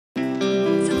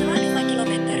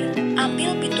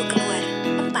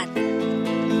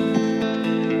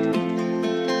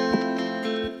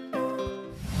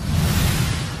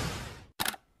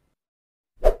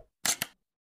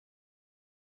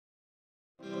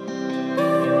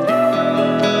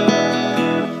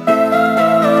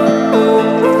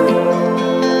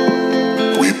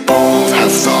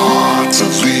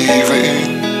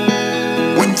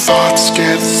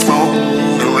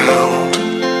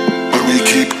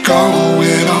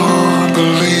going on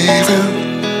believing,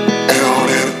 and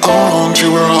on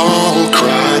till we're all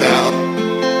cried out,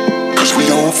 'cause we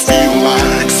don't feel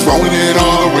like throwing it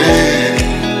all away.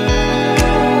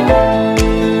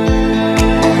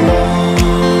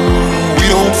 We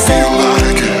don't feel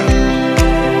like it.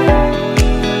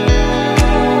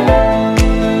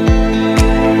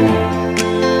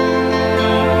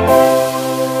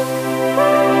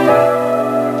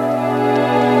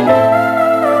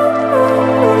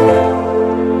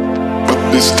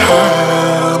 This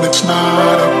time it's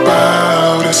not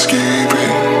about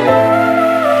escaping.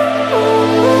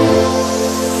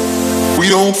 We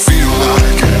don't feel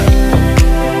like it.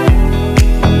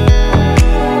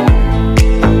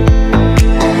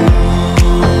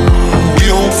 We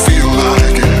don't feel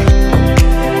like it.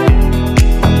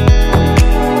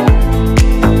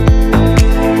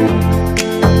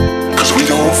 Cause we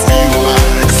don't feel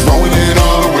like throwing it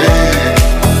all away.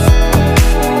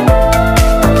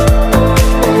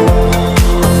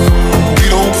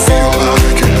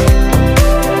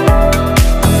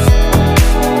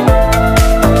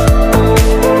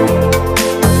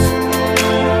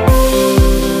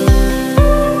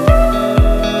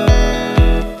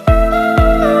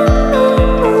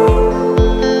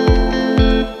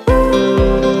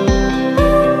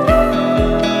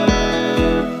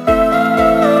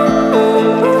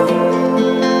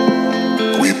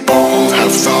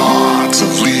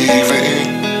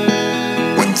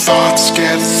 Thoughts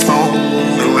get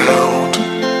thrown around,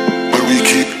 but we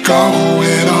keep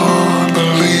going on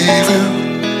believing,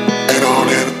 and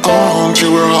on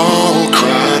till we're all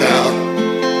cried out,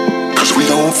 'cause we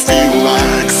don't feel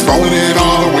like throwing it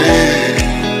all away.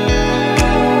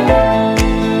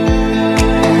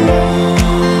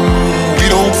 We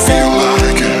don't feel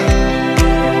like it.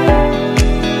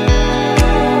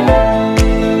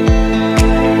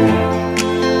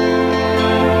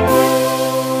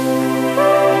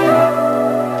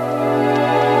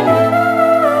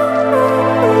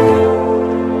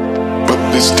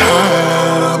 This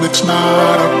time it's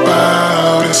not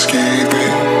about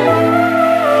escaping.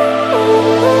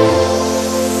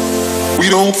 We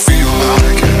don't feel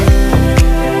like it.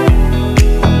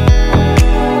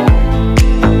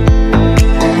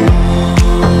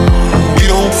 We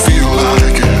don't feel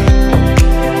like it.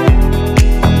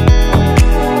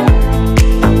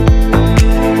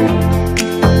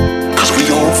 Cause we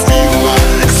don't feel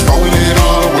like throwing it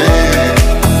all away.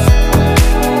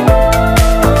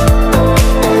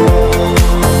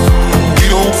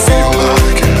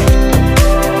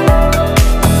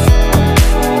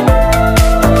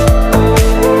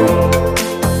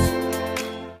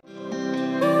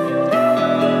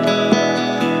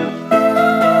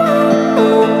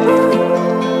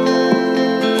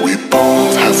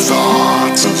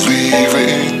 Thoughts of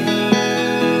leaving,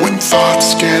 when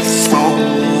thoughts get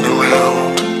thrown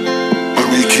around, but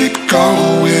we keep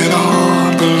going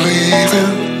on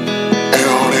believing, and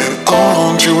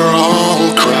on till we're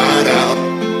all cried out,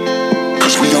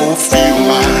 'cause we don't feel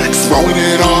like throwing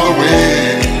it all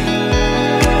away.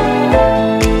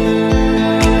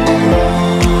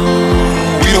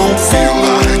 We don't feel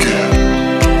like it.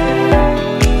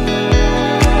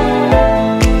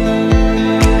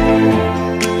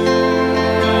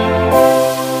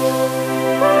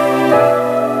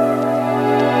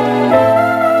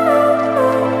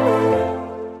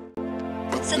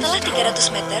 Setelah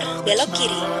 300 meter, belok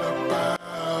kiri.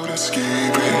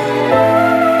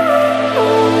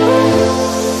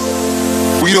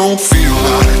 We don't feel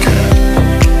like